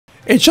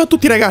E ciao a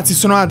tutti ragazzi,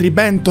 sono Adri,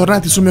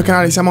 bentornati sul mio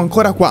canale, siamo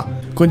ancora qua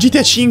con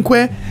GTA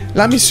 5,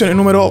 la missione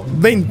numero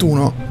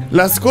 21.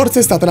 La scorsa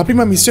è stata la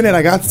prima missione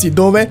ragazzi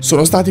dove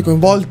sono stati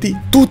coinvolti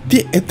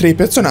tutti e tre i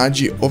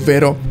personaggi,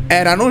 ovvero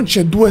Era non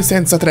c'è due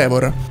senza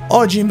Trevor.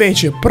 Oggi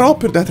invece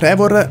proprio da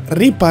Trevor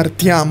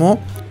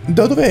ripartiamo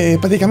da dove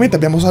praticamente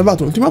abbiamo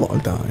salvato l'ultima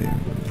volta.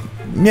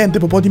 Niente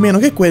po' di meno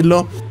che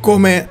quello,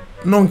 come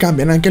non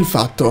cambia neanche il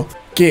fatto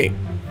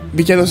che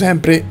vi chiedo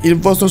sempre il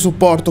vostro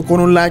supporto con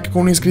un like,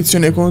 con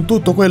un'iscrizione, con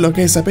tutto quello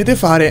che sapete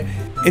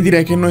fare, e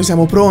direi che noi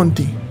siamo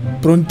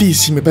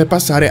prontissimi per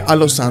passare a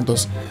Los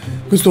Santos.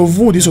 Questo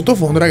V di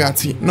sottofondo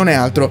ragazzi non è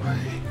altro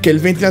che il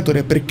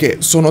ventilatore perché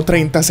sono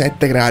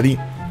 37 gradi,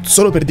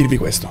 solo per dirvi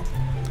questo.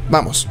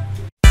 Vamos!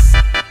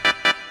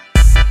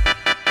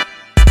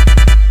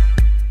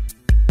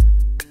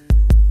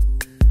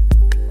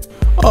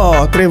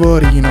 Oh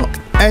Trevorino,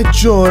 è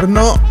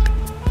giorno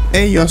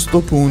e io a sto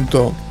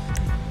punto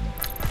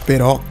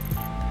però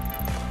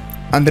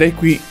andrei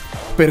qui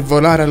per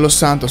volare a Los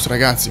Santos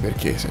ragazzi,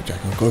 perché cioè,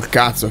 col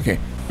cazzo che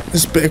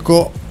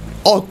spreco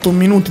 8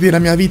 minuti della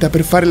mia vita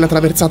per fare la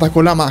traversata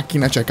con la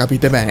macchina, cioè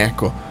capite bene,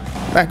 ecco.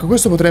 Ecco,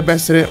 questo potrebbe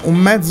essere un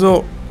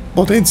mezzo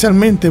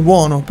potenzialmente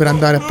buono per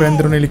andare a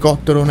prendere un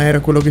elicottero, un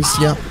aereo, quello che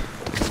sia.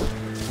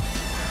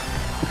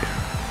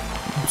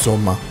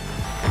 Insomma.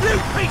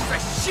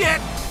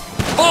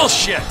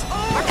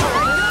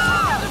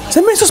 Si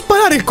è messo a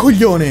sparare il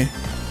coglione!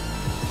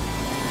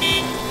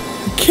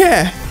 Che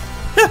è?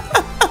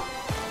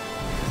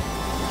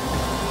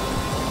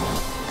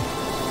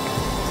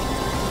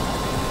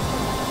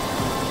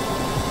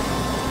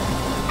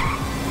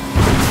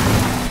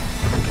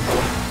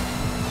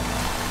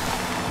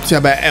 Sì,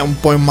 vabbè, è un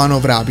po'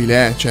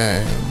 immanovrabile,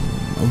 cioè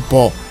un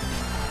po'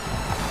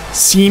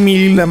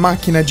 simile la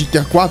macchina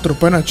GTA 4,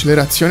 poi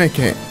un'accelerazione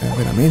che è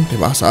veramente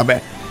bassa.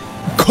 Vabbè,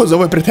 cosa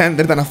vuoi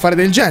pretendere da un affare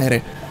del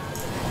genere?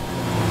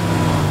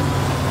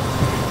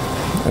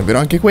 È vero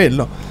anche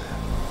quello.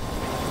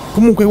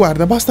 Comunque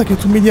guarda, basta che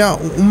tu mi dia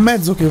un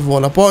mezzo che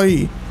vola,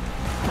 poi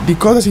di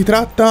cosa si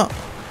tratta?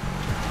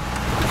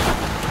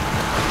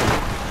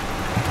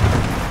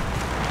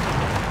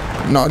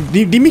 No,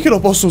 dimmi che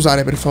lo posso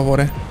usare per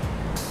favore.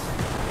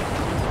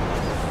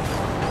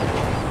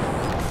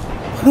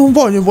 Non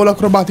voglio il volo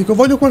acrobatico,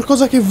 voglio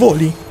qualcosa che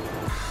voli.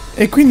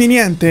 E quindi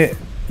niente,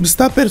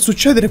 sta per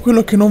succedere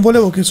quello che non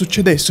volevo che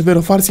succedesse,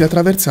 ovvero farsi la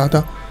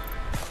traversata.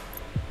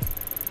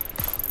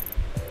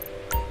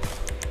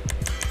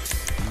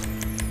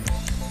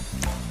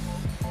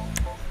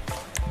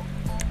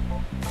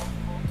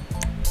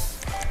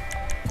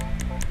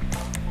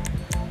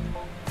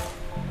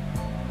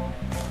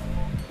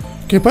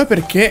 Che poi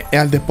perché è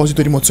al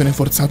deposito di rimozione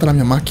forzata la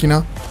mia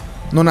macchina?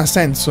 Non ha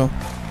senso.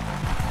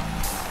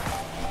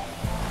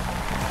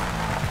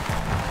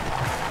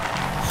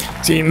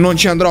 Sì, non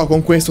ci andrò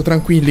con questo,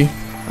 tranquilli.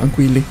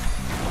 Tranquilli.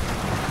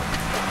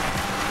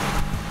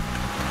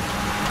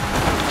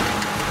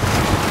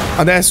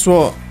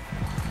 Adesso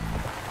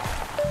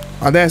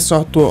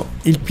attuo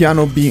il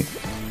piano B.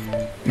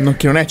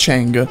 Che non è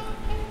Cheng,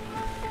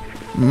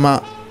 ma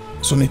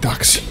sono i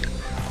taxi.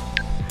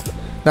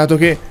 Dato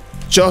che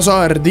c'ho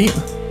soldi,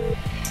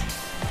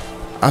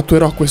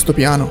 attuerò questo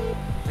piano.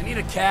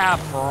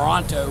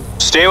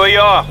 Stay where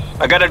you are.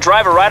 I got a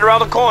driver right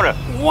around the corner.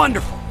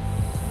 Wonderful.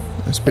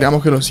 Speriamo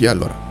che lo sia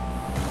allora.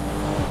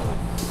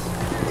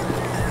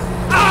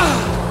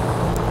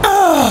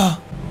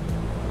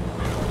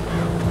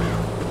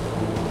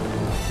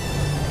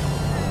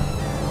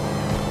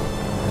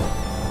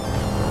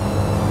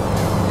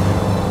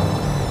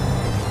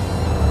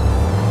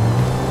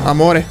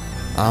 Amore.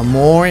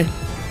 Amore.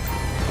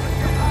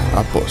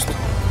 A posto.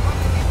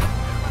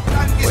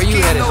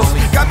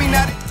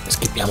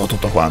 Schippiamo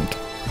tutto quanto.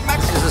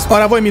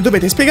 Ora voi mi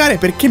dovete spiegare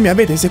perché mi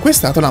avete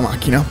sequestrato la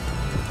macchina.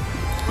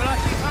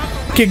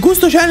 Che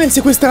gusto c'è nel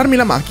sequestrarmi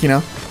la macchina?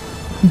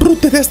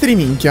 Brutte teste di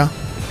minchia.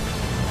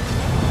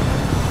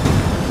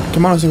 Che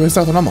mi hanno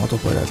sequestrato una moto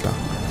poi in realtà.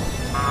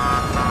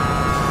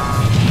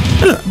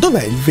 Allora,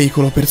 dov'è il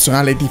veicolo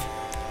personale di...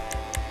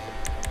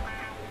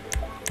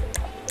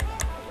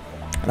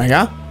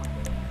 Raga?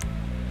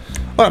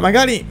 Ora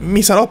magari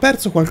mi sarò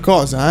perso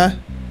qualcosa,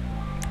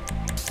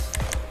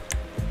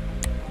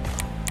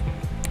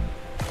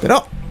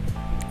 Però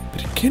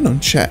perché non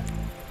c'è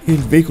il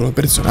veicolo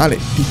personale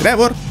di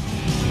Trevor?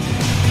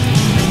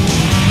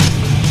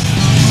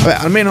 Vabbè,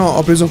 almeno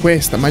ho preso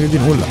questa, meglio di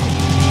nulla.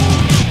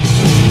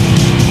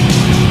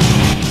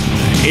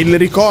 Il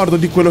ricordo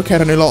di quello che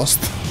era nei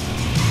Lost.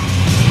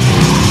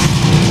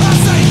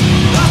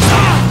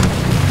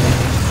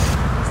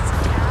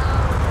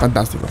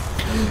 Fantastico.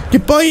 Che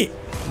poi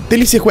te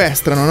li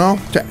sequestrano, no?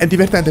 Cioè, è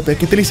divertente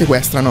perché te li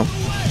sequestrano.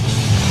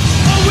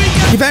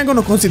 Ti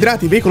vengono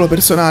considerati veicolo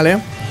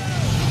personale.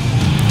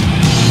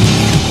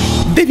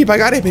 Devi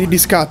pagare per il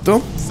riscatto.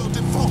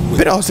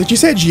 Però se ci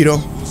sei a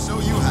giro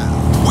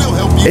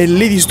e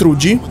li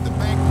distruggi,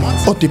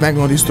 o ti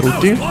vengono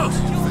distrutti.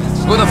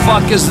 Who the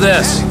fuck is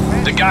this?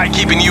 The guy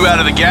keeping you out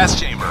of the gas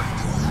chamber.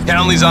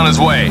 Townley's on his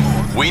way.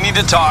 We need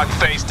to talk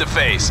face to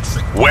face.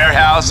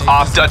 Warehouse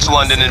off Dutch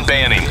London and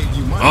Banning.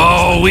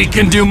 Oh, we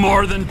can do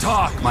more than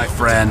talk, my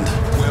friend.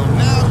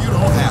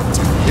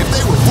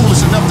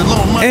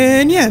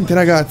 E niente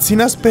ragazzi,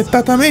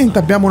 inaspettatamente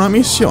abbiamo una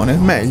missione,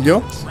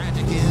 meglio.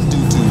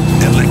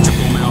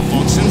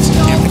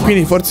 E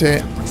quindi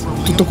forse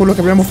tutto quello che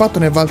abbiamo fatto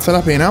ne è valsa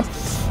la pena.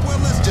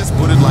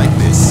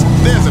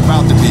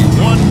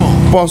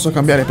 Posso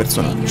cambiare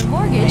personaggio.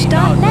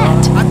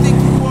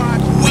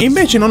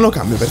 Invece non lo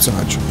cambio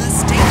personaggio.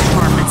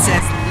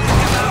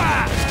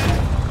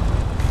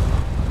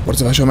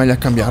 Forse facevo meglio a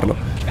cambiarlo.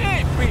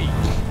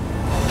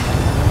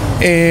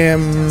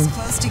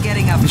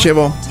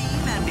 Dicevo,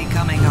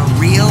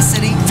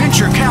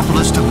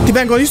 ti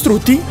vengono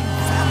distrutti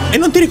e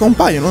non ti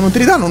ricompaiono, non ti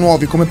ridanno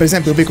nuovi, come per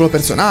esempio il veicolo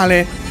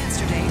personale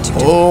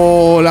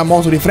o la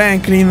moto di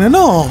Franklin.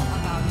 No,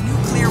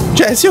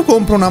 cioè se io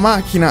compro una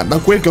macchina, da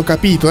quel che ho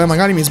capito,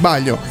 magari mi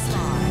sbaglio,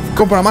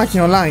 compro una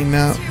macchina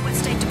online,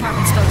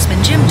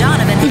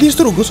 li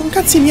distruggo, sono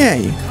cazzi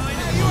miei.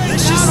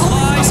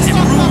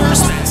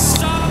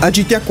 A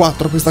GTA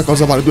 4 questa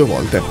cosa vale 2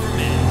 volte.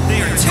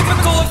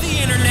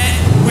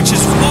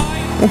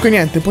 Comunque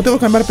niente, potevo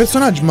cambiare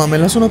personaggio, ma me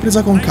la sono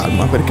presa con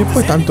calma, perché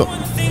poi tanto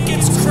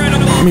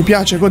mi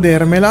piace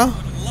godermela.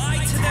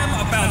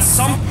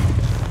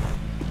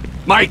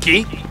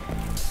 Mikey?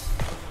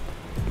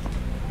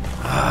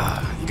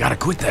 You gotta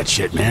quit that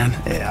shit, man.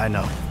 Yeah, I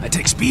know. I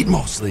take speed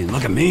mostly, and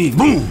look at me.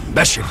 Boom!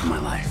 Best shape of my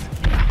life.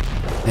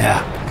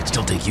 Yeah, I could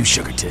still take you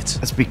sugar tits.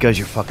 That's because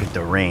you're fucking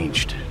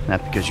deranged,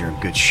 not because you're in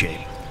good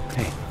shape.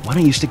 Hey, why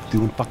don't you stick to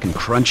doing fucking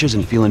crunches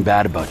and feeling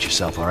bad about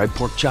yourself, all right,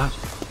 pork chop?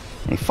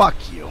 Hey, fuck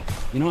you.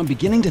 You know, I'm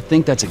beginning to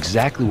think that's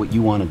exactly what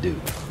you want to do.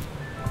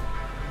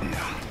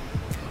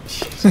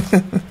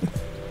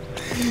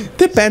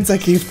 Te pensa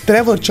che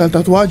Trevor c'ha il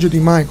tatuaggio di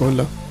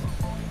Michael?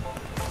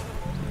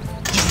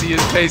 See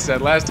his face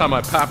that last time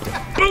I popped it.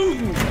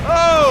 Boom!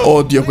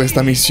 Oddio,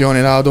 questa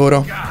missione la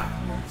adoro.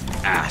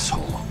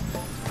 Asshole.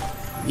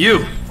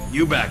 You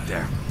back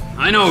there.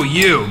 I know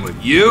you, but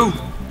you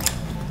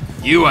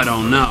I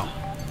don't know.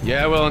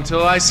 Yeah, well,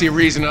 until I see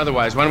reason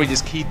otherwise, why don't we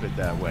just keep it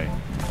that way?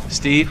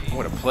 Steve,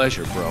 what a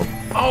pleasure, bro.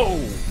 Oh!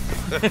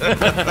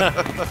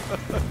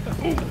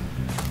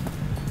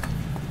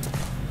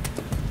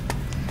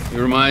 He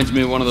reminds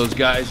me of one of those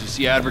guys you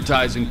see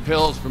advertising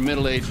pills for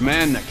middle-aged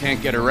men that can't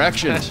get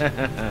erections.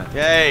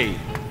 Hey,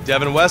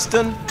 Devin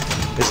Weston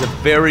is a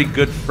very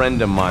good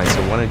friend of mine,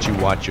 so why don't you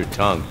watch your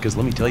tongue? Because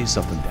let me tell you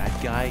something, that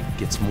guy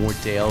gets more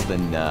tail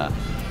than,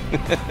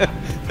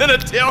 than a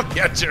tail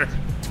catcher.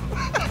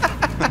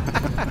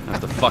 I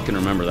have to fucking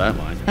remember that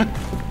line.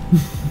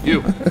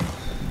 You,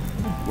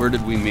 where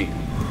did we meet?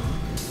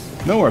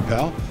 Nowhere,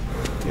 pal.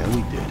 Yeah,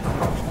 we did.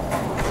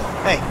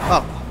 Hey,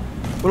 up.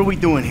 What are we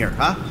doing here,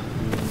 huh?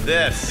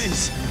 This.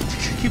 Please,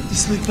 keep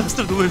this little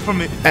bastard away from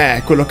me.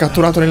 Quello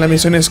catturato nella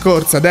missione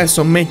scorsa,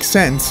 adesso make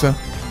sense.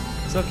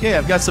 It's okay,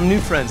 I've got some new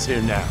friends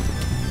here now.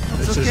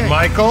 This is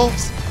Michael,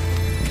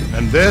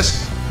 and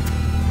this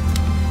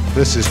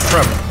is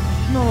Trevor.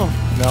 No.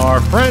 Now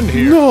our friend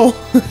here. No,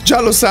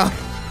 già lo sa.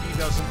 He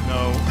doesn't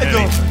know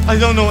I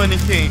don't know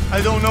anything. I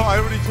don't know. I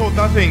already told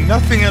nothing.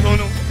 Nothing. I don't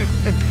know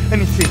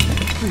anything.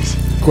 Please.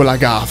 Con la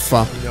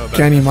gaffa.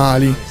 Che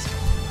animali.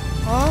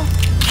 Huh?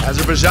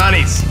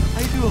 Azerbaijanis.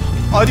 I do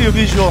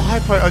audiovisual,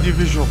 high-price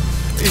audiovisual.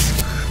 It's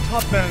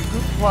top man,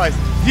 good price,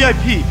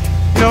 VIP.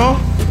 No?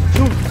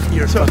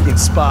 You're a fucking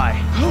spy.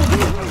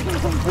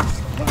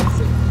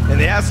 And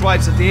the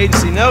asswipes at the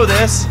agency know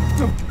this.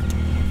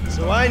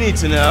 So I need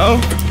to know,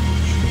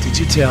 what did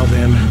you tell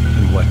them,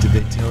 and what did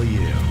they tell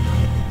you?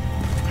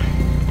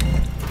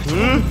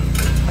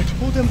 I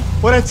told them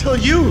what I tell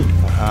you.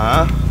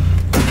 Uh-huh.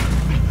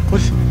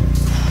 What?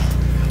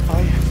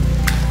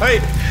 Hey!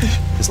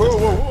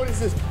 Whoa, what is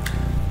this?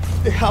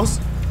 A house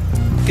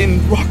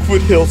in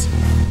Rockwood Hills.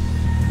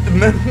 The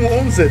man who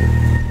owns it,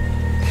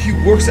 he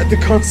works at the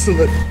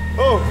consulate.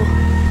 Oh,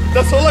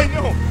 that's all I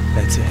know.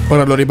 That's it.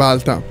 Ora lo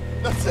ribalta.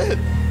 That's it.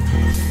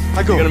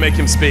 I go. You're gonna make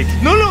him speak.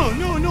 No.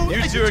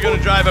 You two are gonna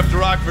drive up to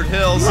Rockford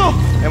Hills. No.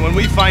 And when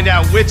we find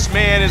out which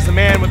man is the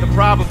man with the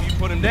problem, you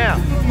put him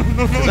down.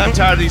 Because I'm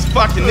tired of these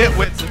fucking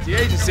nitwits at the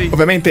agency.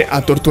 Ovviamente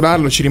a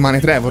torturarlo ci rimane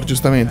Trevor,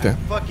 giustamente.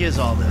 Fuck is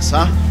all this,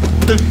 huh?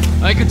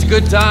 I think it's a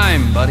good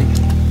time, buddy.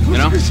 You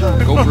know,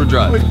 go for a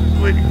drive.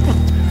 Wait.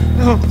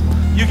 No.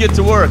 You get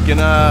to work,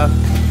 and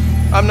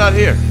I'm not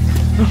here.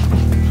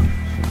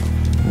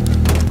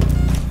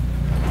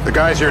 The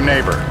guy's your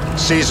neighbor.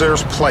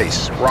 Caesar's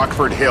Place,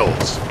 Rockford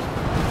Hills.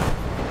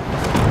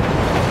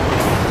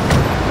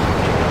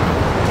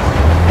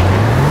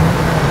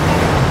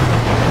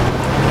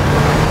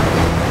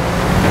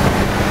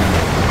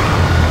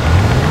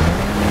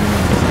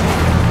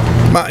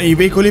 Ma i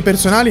veicoli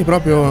personali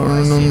proprio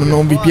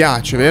non vi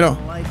piace,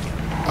 vero?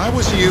 I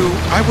was you,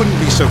 I wouldn't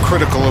be so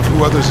critical of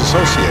who others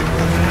associate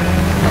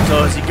with.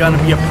 So is he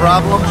gonna be a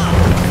problem?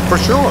 For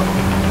sure.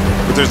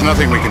 But there's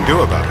nothing we can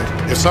do about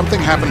it. If something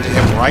happened to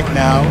him right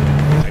now,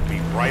 I'd be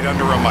right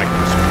under a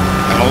microscope.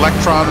 An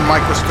electron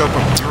microscope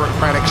of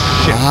bureaucratic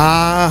shit.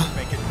 Ah,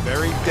 Make it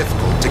very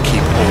difficult to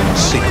keep old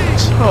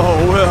secrets. Oh,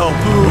 well,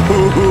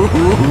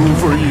 boo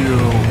for you.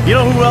 You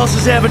know who else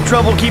is having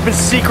trouble keeping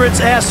secrets,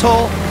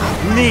 asshole?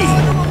 Me.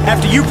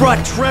 After you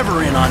brought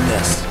Trevor in on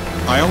this.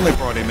 I only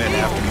brought him in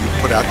after you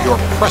put out your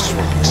press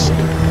release.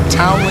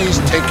 Townley's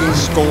taking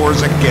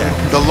scores again.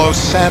 The Los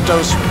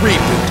Santos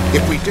reaping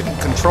if we didn't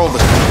control the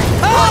situation.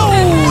 Oh,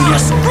 you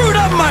screwed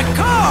up my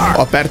car!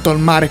 Ho aperto il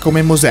mare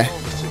come Mosè.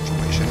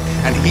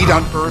 And he'd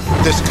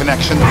unearthed this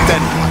connection,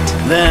 then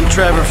what? Then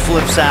Trevor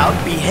flips out,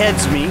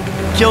 beheads me,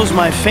 kills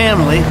my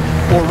family,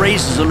 or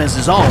raises them as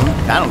his own.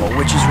 I don't know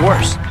which is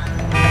worse.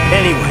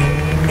 Anyway,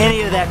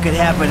 any of that could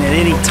happen at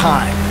any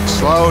time.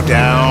 Slow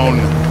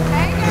down.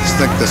 Let's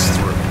think this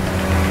through.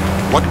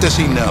 What does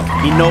he know?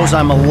 He knows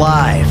I'm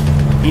alive.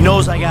 He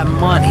knows I got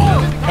money.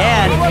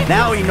 And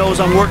now he knows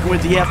I'm working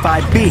with the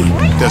FIB.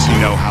 Does he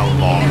know how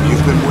long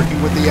you've been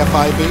working with the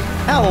FIB?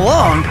 How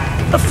long?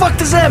 The fuck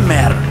does that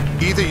matter?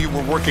 Either you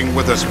were working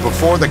with us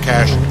before the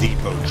Cash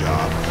Depot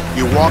job,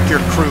 you walked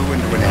your crew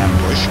into an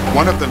ambush,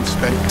 one of them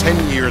spent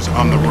 10 years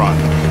on the run,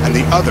 and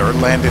the other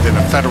landed in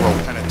a federal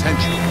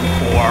penitentiary.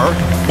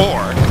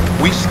 Or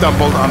we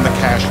stumbled on the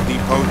Cash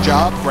Depot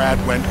job, Brad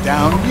went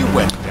down, you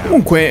went down.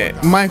 Comunque,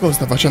 Michael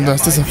sta facendo la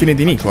stessa fine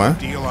di Nico, eh?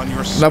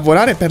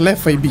 Lavorare per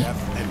l'FIB.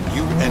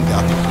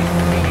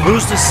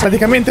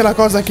 Praticamente la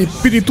cosa che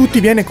più di tutti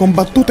viene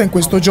combattuta in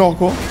questo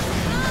gioco,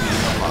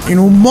 in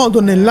un modo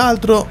o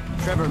nell'altro,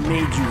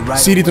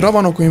 si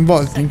ritrovano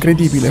coinvolti.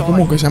 Incredibile.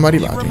 Comunque siamo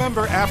arrivati.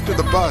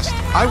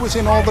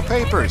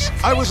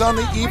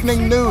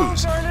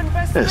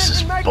 This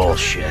is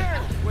bullshit.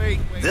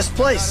 This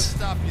place,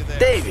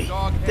 Davey,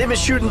 they've been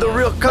shooting the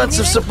real cunts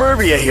of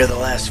suburbia here the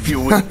last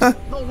few weeks.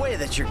 No way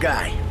that's your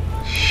guy.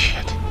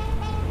 Shit.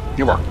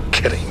 You are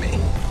kidding me.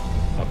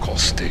 I'll call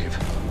Steve.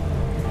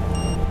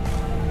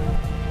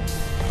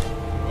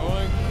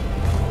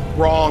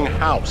 Wrong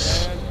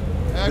house.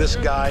 This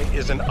guy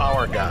isn't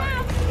our guy.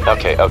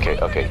 Okay.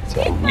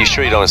 You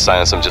sure you don't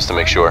silence him just to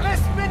make sure?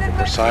 If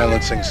we're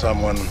silencing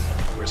someone,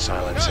 we're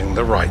silencing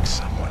the right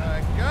someone.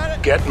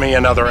 Get me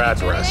another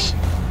address.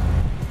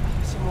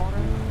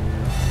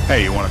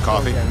 Hey, you want a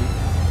coffee?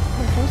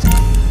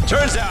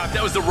 Turns out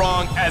that was the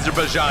wrong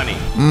Azerbaijani.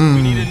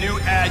 We need a new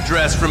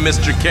address from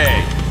Mr.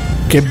 K.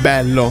 Che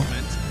bello.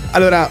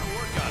 Allora,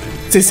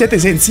 se siete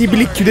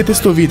sensibili, chiudete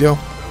sto video.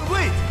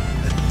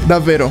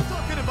 Davvero.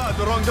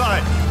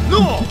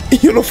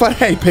 Io lo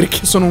farei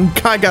perché sono un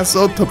caga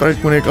sotto per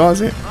alcune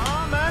cose.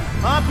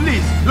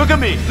 Please, look at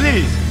me,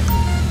 please.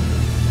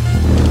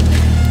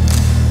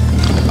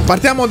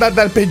 Partiamo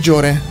dal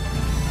peggiore.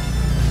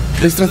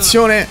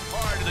 L'estrazione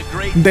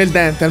del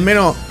dente,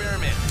 almeno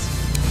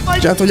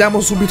ce la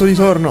togliamo subito di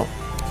torno.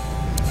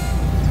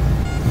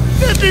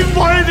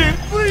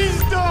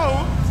 Please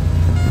don't.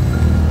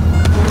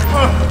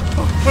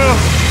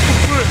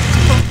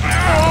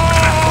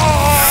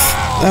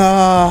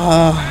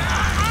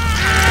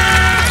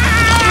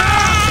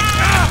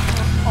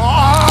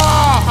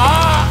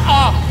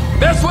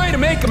 Best way to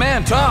make a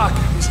man talk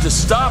is to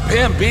stop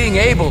him being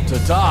able to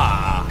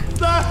talk.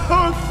 That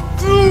was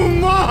too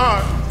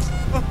much.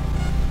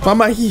 Fa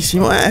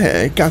malissimo,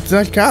 cazzo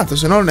dal cazzo,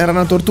 se no non era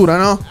una tortura,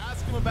 no?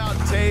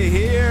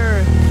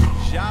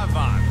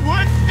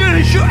 What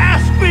did you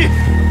ask me?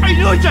 I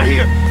know you're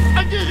here.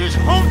 I did his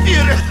home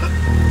theater.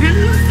 He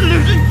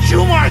lives in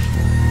Chumash.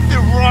 They're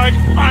right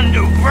on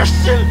the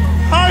Western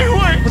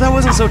Highway. Well, that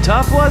wasn't so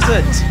tough, was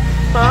it?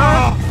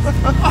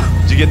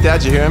 Did you get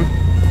that? Did you hear him?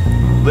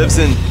 Lives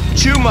in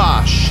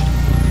Chumash,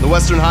 the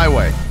Western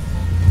Highway.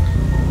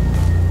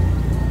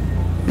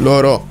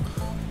 Loro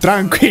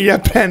tranquilli a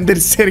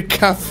prendersi il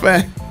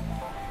caffè.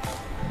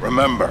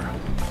 Remember,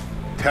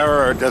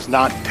 terror does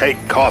not take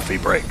coffee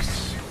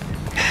breaks.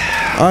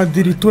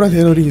 Addirittura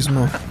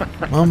terrorismo.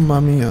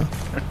 Mamma mia.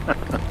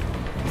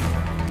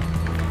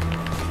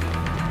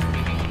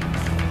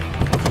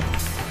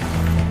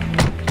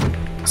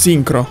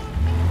 Sincro.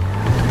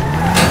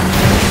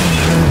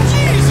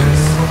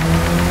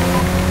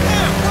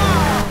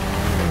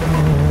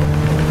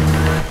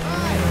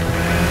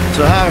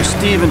 So how are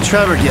Steve and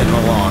Trevor getting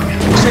along?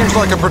 Seems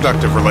like a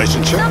productive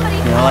relationship.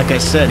 You know, like I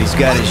said, he's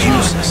got his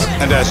uses.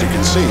 And as you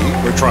can see,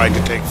 we're trying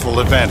to take full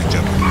advantage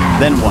of it.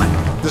 Then what?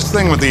 This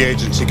thing with the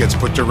agency gets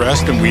put to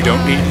rest and we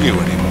don't need you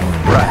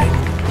anymore. Right.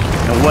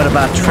 Now what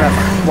about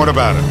Trevor? What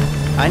about him?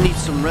 I need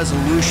some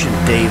resolution,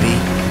 Davey.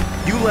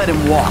 You let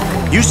him walk.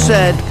 You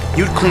said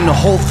you'd clean the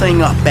whole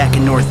thing up back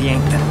in North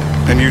Yankton.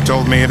 And you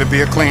told me it'd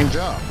be a clean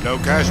job, no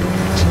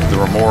casualties. There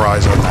are more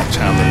eyes on that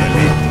town than they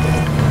need.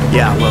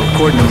 Yeah, well,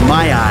 according to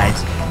my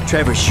eyes,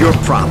 Trevor's your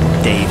problem,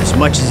 Dave, as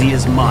much as he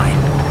is mine.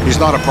 He's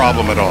not a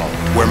problem at all.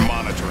 We're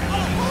monitoring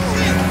him.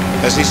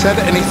 Has he said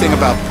anything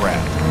about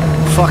Brad?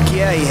 Fuck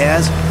yeah, he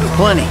has.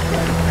 Plenty.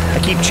 I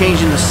keep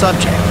changing the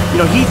subject. You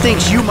know, he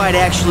thinks you might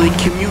actually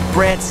commute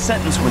Brad's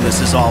sentence when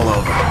this is all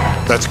over.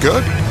 That's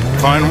good.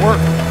 Fine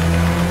work.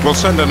 We'll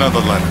send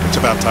another letter. It's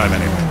about time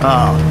anyway.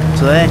 Oh,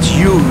 so that's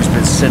you who's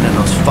been sending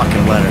those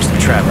fucking letters to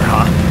Trevor,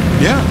 huh?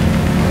 Yeah.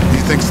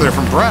 He thinks they're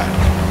from Brad.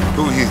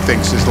 who he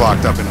thinks is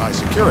locked up in high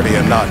security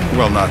and not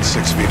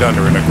 6 feet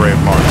under in a grave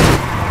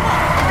marked.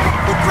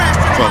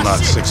 Well, not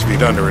 6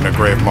 feet under in a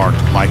grave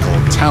marked Michael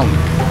Townley.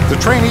 The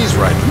trainee's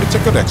right, and it's a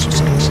good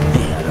exercise.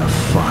 Yeah, the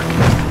fuck.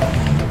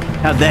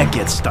 How'd that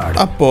get started?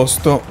 A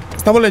posto.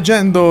 Stavo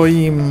leggendo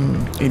i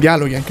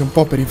dialoghi anche un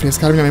po' per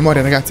rinfrescarmi la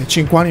memoria, ragazzi. A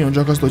 5 anni non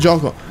gioco a sto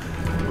gioco.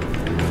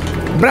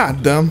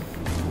 Brad,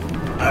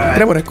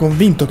 Trevor è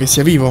convinto che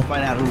sia vivo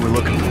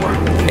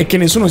e che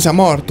nessuno sia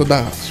morto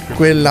da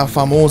quella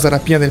famosa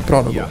rapina del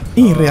prologo.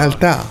 In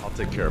realtà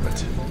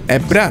è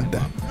Brad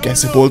che è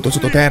sepolto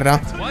sottoterra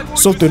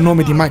sotto il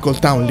nome di Michael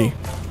Townley.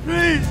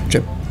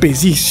 Cioè,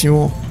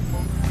 pesissimo.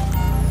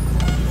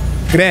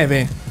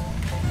 Greve.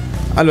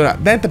 Allora,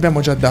 Dent abbiamo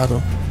già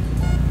dato.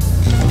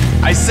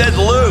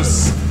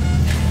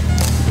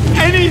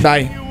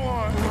 Dai.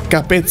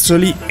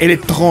 Capezzoli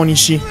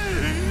elettronici.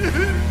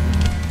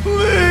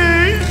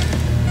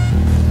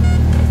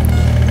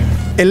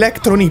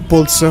 Electro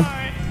nipples.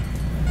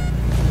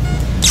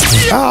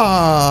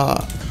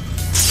 Ah.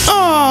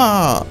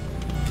 Ah.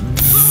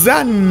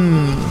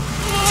 Zan.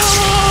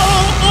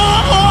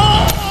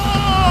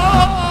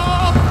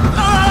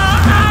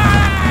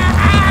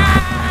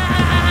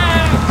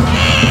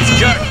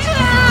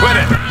 Quit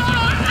it!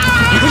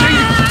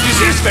 You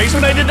see his face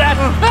when I did that?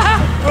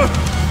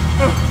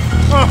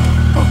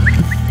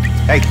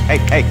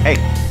 Hey.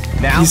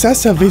 Now. Chissà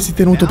se avessi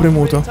tenuto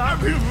premuto.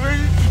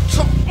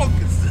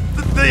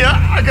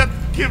 I got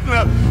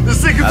kidnapped. The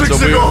second That's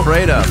what we were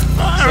afraid of. So,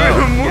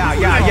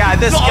 Yeah,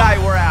 this guy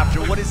we're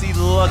after, what does he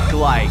look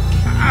like?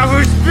 I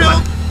was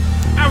built.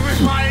 I was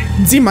like.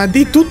 Zì, ma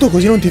di tutto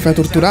così non ti fai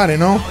torturare,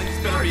 no?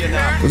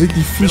 Così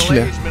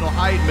difficile. Middle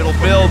height, middle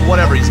build,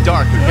 whatever. He's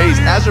dark, okay? He's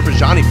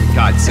Azerbaijani, for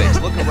God's sakes.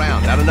 Look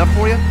around. That enough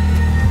for you?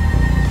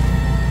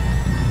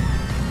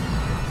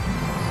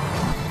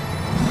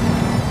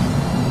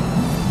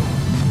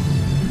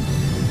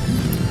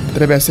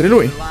 Potrebbe essere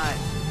lui.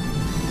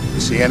 You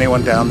see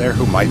anyone down there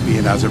who might be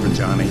an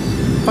Azerbaijani?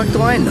 Fuck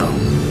do I know?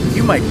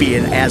 You might be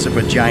an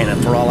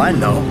Azerbaijan for all I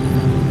know.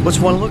 What's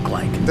one look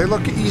like? They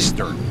look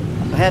Eastern.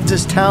 Half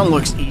this town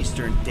looks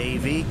Eastern,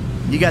 Davy.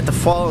 You got the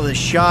fall of the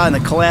Shah and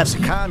the collapse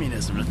of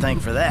communism to thank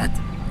for that.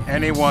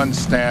 Anyone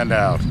stand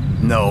out?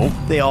 No,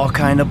 they all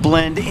kind of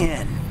blend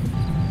in.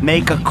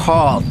 Make a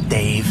call,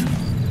 Dave.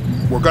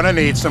 We're gonna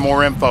need some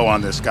more info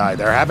on this guy.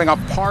 They're having a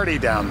party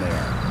down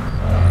there.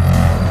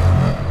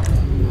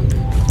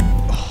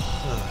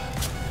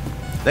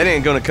 That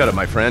ain't gonna cut it,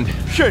 my friend.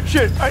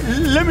 Shit.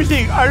 Let me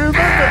think. I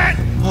remember.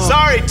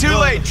 Sorry, too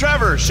late.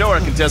 Trevor, show our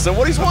contestant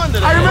what he's won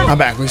today.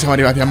 Vabbè, qui siamo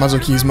arrivati al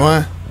masochismo,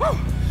 eh.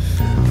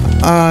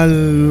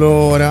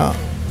 Allora,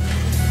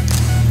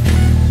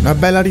 una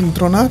bella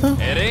rintronata.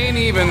 It ain't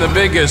even the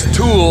biggest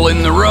tool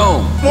in the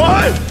room.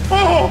 What?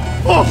 Oh,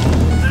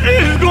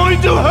 it's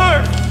going to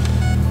hurt.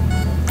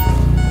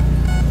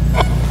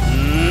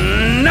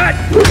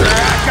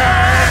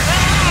 Nutcracker.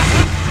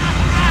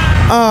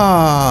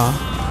 Ah.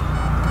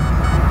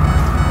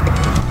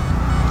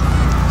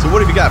 So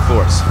what have you got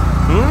for us?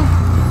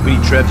 We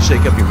need Trev to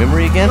shake up your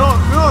memory again? No.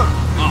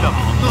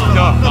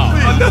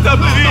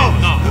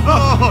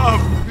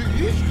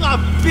 He's got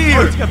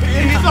beard.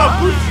 He's got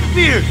bushy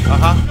beard.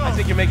 I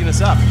think you're making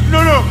this up. No,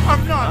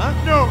 I'm not.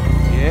 No.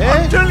 Yeah?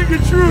 I'm telling the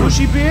truth.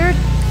 Bushy beard?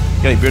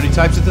 Got any beardy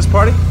types at this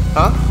party?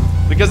 Huh?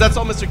 Because that's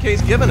all Mr.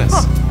 K's given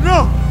us.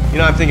 No. You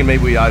know, I'm thinking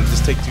maybe we ought to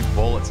just take 2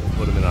 bullets and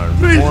put them in our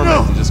Please, informant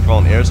no. and just call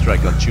an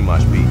airstrike on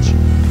Chumash Beach.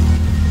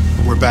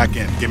 We're back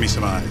in. Give me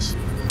some eyes.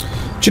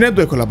 Ce n'è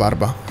 2 con la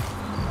barba.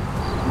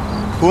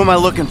 Who am I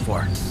looking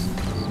for?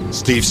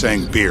 Steve's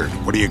saying beard.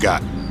 What do you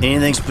got?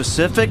 Anything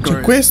specific?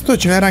 C'è questo,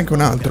 ce n'era anche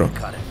un altro.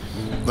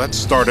 Let's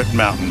start at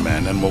Mountain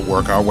Men and we'll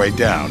work our way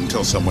down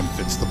until someone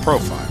fits the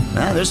profile.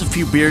 There's a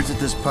few beards at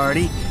this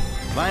party.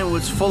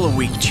 Vinewood's full of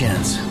weak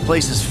chins.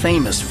 Place is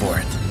famous for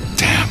it.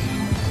 Damn.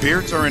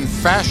 Beards are in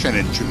fashion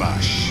in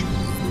Chumash.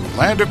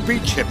 Land of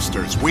beach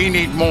hipsters. We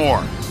need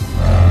more.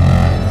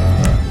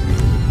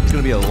 It's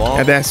gonna be a long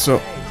E adesso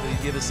until you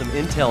give us some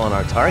intel on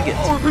our target.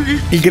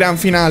 il gran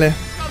finale.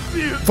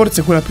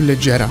 Forse quella più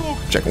leggera.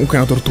 Cioè, comunque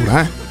è una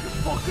tortura, eh.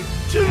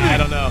 I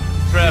don't know.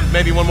 Trev,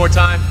 maybe one more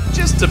time,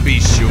 just to be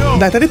sure.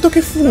 Dai, t'ha detto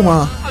che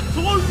fuma. I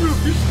told you,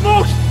 he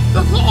smokes.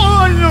 That's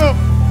all I know.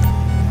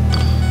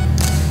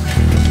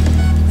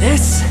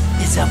 This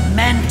is a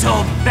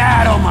mental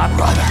battle, my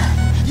brother.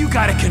 You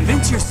gotta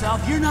convince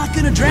yourself you're not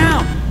gonna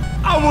drown.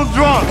 I will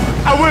drown.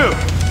 I will.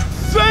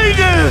 Say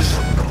this.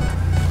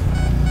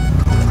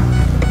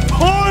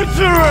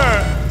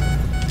 Torturer.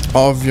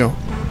 Ovvio.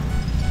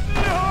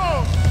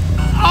 No.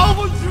 I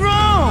will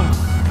drown.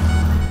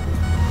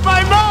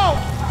 My mouth.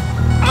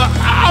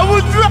 I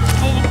will drown.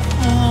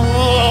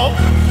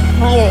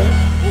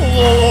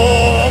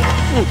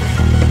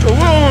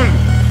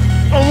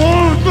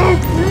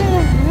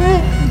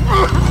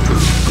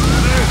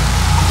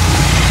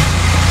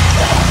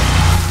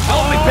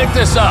 Help me pick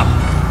this up.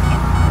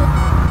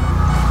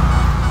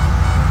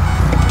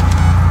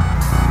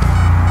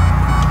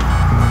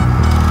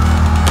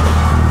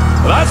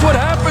 Well, that's what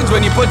happens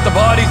when you put the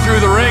body through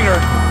the ringer.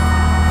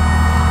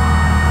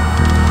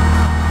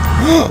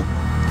 Ah!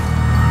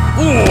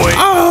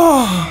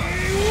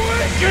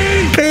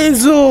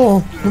 Peso!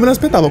 Non me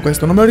l'aspettavo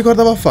questo, non me lo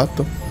ricordavo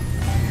affatto.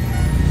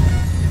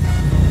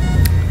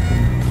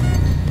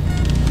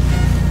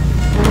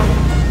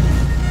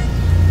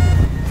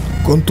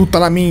 Con tutta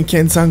la minchia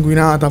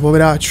insanguinata,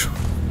 poveraccio.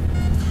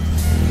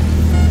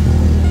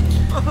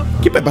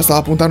 Che poi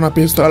bastava puntare una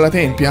pistola alla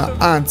tempia?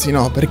 Anzi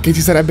no, perché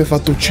si sarebbe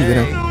fatto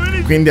uccidere.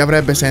 Quindi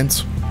avrebbe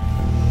senso.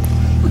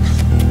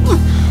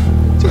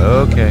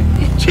 Ok.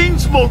 Chain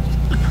smoke.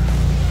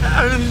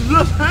 And he's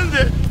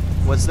left-handed.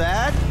 What's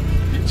that?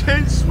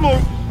 Chain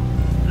smoke.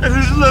 And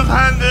he's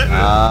left-handed.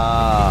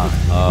 Ah,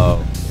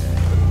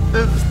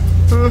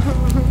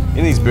 Any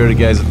of these bearded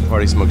guys at the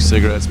party smoke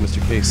cigarettes.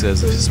 Mr. K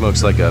says he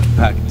smokes like a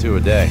pack of 2 a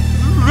day.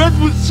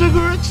 Redwood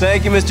cigarettes?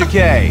 Thank you, Mr.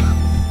 K.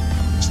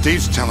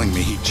 Steve's telling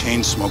me he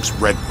chain smokes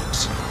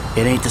redwoods.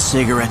 It ain't the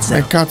cigarettes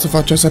Che cazzo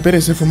faccio a sapere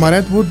se fuma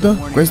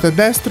Redwood? Questo è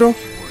destro?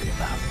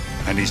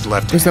 And he's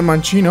left. Questo è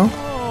mancino?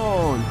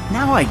 Oh,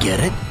 now I get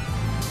it.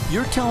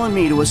 You're telling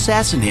me to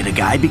assassinate a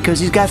guy because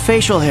he's got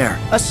facial hair,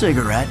 a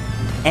cigarette,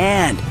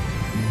 and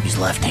he's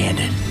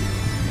left-handed.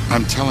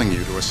 I'm telling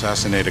you to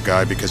assassinate a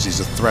guy because he's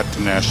a threat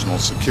to national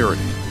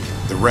security.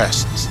 The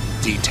rest's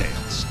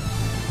details.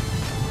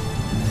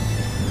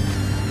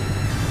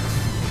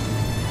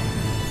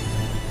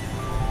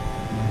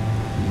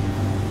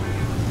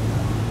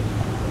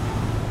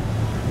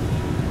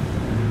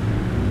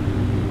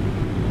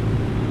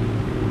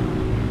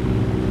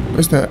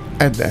 Questo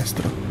è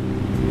destro.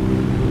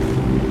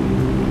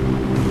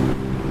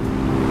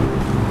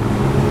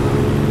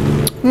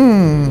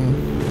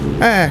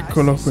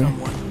 Eccolo qui.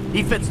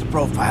 He fits the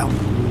profile.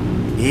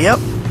 Yep,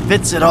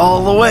 fits it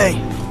all the way.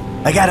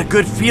 I got a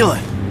good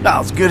feeling.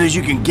 About as good as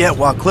you can get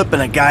while clipping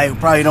a guy who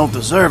probably don't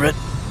deserve it.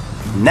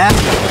 Now,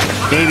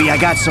 baby, I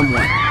got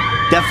someone.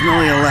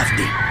 Definitely a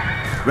lefty.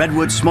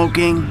 Redwood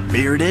smoking,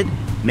 bearded,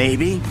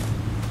 maybe,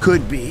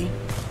 could be,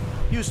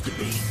 used to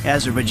be,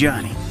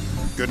 Azerbaijani.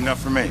 Good enough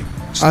for me.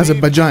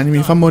 Azerbaijani,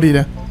 mi fa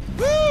morire.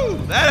 Woo!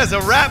 That is a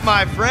wrap,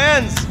 my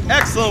friends.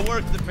 Excellent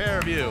work to the pair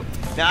of you.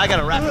 Now I got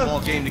a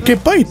racquetball game to Che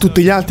poi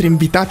tutti gli altri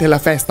invitati alla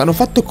festa hanno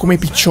fatto come i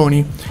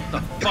piccioni.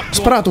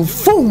 Sparato,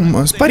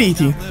 FUM,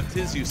 spariti.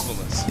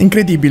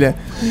 Incredibile.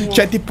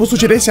 Cioè, tipo,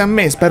 succedesse a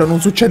me, spero non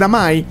succeda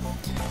mai.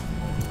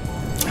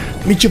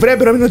 Mi ci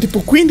vorrebbero almeno tipo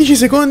 15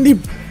 secondi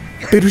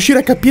per riuscire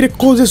a capire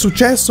cosa è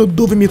successo,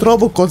 dove mi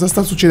trovo, cosa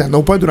sta succedendo.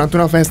 O poi durante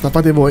una festa,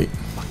 fate voi.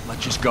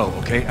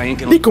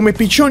 Lì come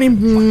piccioni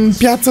in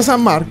piazza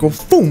San Marco.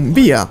 FUM,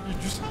 via.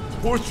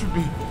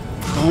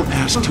 Don't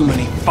ask too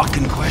many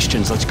fucking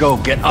questions. Let's go.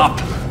 Get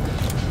up.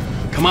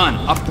 Come on,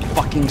 up the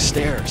fucking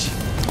stairs.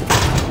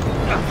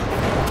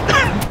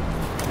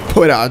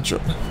 Coraggio.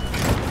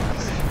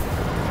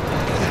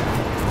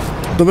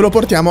 Dove lo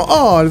portiamo?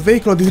 Oh, il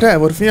veicolo di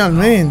Trevor,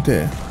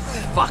 finalmente.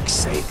 Fuck's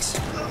sakes.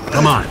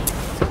 Come on.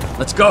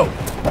 Let's go.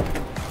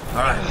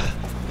 All right.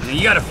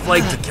 You got a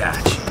flight to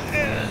catch.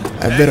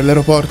 È vero,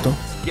 l'aeroporto.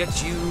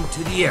 Get you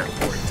to the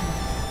airport.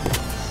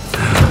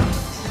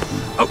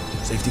 Oh,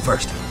 safety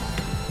first.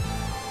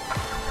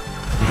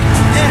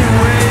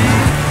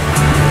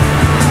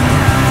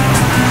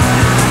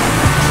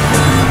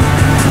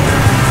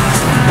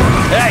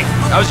 Hey,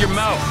 how's your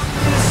mouth?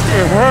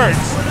 It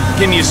hurts.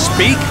 Can you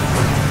speak?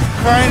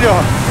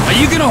 Kinda. Are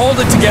you gonna hold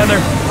it together?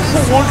 I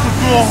want to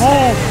go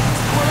home.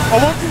 I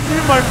want to see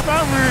my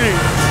family.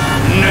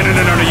 No,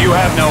 you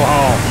have no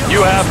home.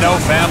 You have no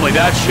family.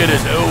 That shit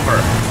is over.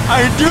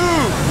 I do.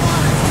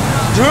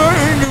 They're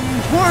in the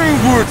morning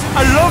woods.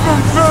 I love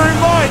them very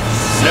much.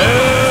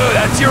 No,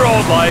 that's your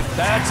old life.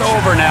 That's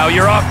over now.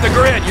 You're off the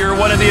grid. You're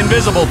one of the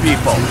invisible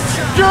people.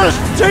 Just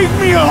take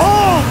me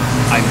home.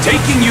 I'm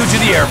taking you to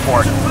the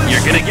airport.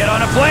 You're gonna get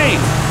on a plane.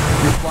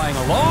 You're flying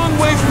a long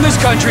way from this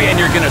country and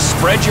you're gonna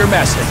spread your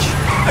message.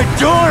 I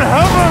don't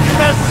have a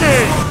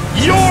message.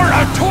 You're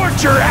a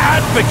torture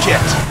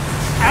advocate.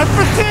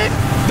 Advocate?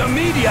 The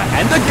media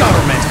and the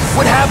government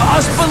would have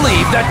us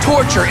believe that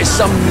torture is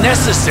some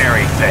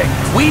necessary thing.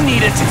 We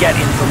needed to get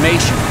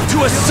information,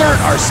 to assert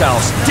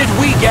ourselves. Did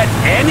we get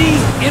any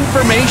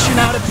information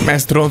out of you? Ma è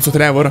stronzo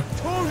Trevor.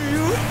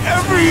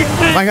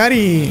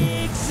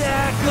 Magari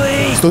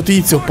sto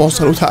tizio può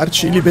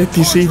salutarci,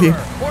 Liberty City.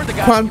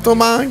 Quanto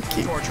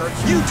manchi.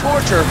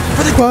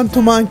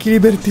 Quanto manchi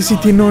Liberty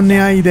City, non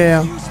ne hai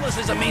idea.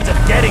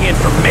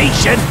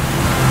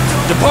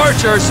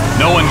 Departures.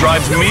 No one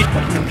drives me.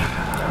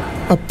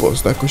 A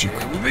posto, eccoci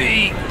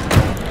qui.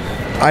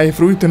 Hai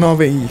fruito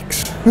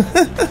 9X.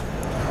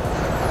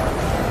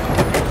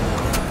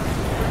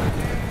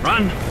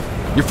 Run.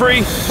 You're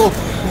free.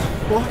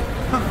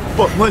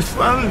 But my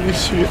family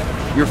is here.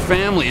 Your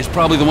family is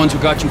probably the ones who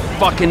got you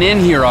fucking in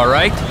here, all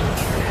right?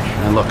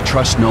 Now look,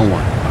 trust no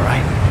one, all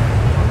right?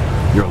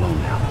 You're alone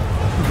now.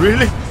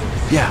 Really?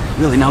 Yeah,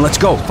 really. Now let's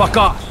go. Fuck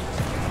off.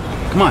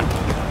 Come on.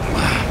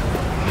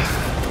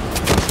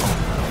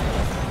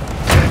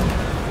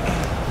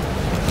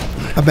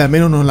 Vabbè,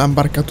 almeno non l'ha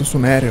imbarcato su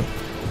un aereo.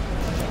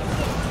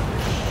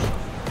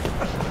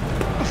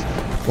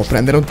 Può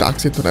prendere un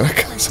taxi e tornare a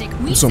casa.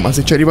 Insomma,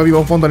 se ci arriva vivo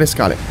in fondo alle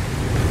scale.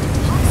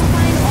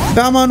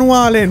 Da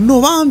manuale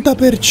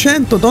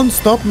 90%, don't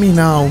stop me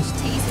now.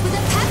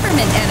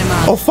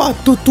 Ho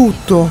fatto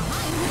tutto.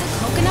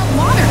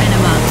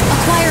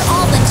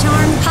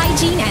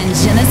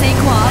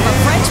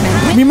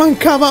 Mi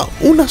mancava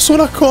una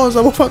sola cosa,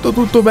 avevo fatto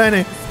tutto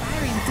bene.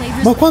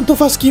 Ma quanto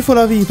fa schifo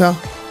la vita.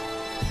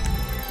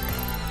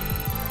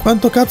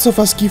 Quanto cazzo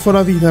fa schifo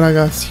la vita,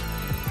 ragazzi.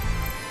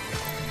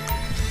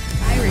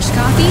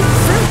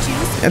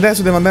 E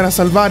adesso devo andare a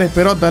salvare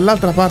però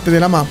dall'altra parte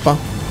della mappa,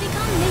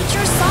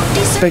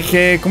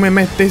 perché come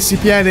mettessi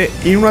piede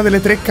in una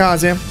delle 3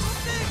 case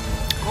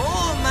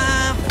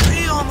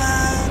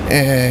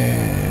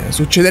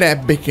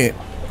succederebbe che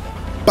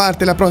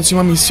parte la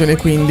prossima missione,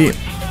 quindi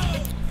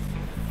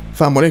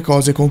fammo le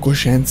cose con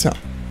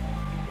coscienza.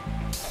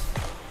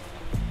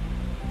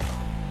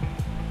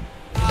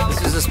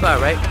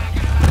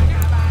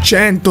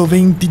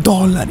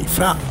 $120,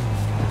 fra.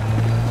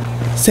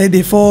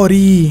 Siete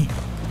fuori.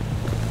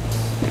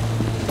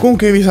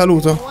 Comunque vi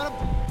saluto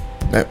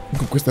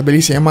con questa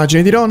bellissima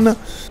immagine di Ron.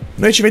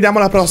 Noi ci vediamo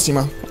alla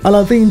prossima,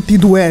 alla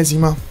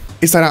 22esima,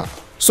 e sarà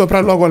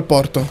sopralluogo al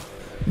porto.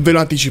 Ve lo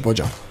anticipo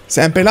già.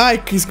 Sempre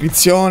like,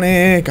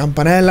 iscrizione,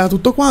 campanella,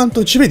 tutto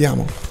quanto. Ci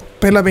vediamo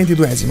per la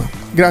 22esima.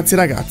 Grazie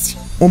ragazzi,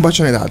 un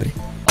bacione da Adri.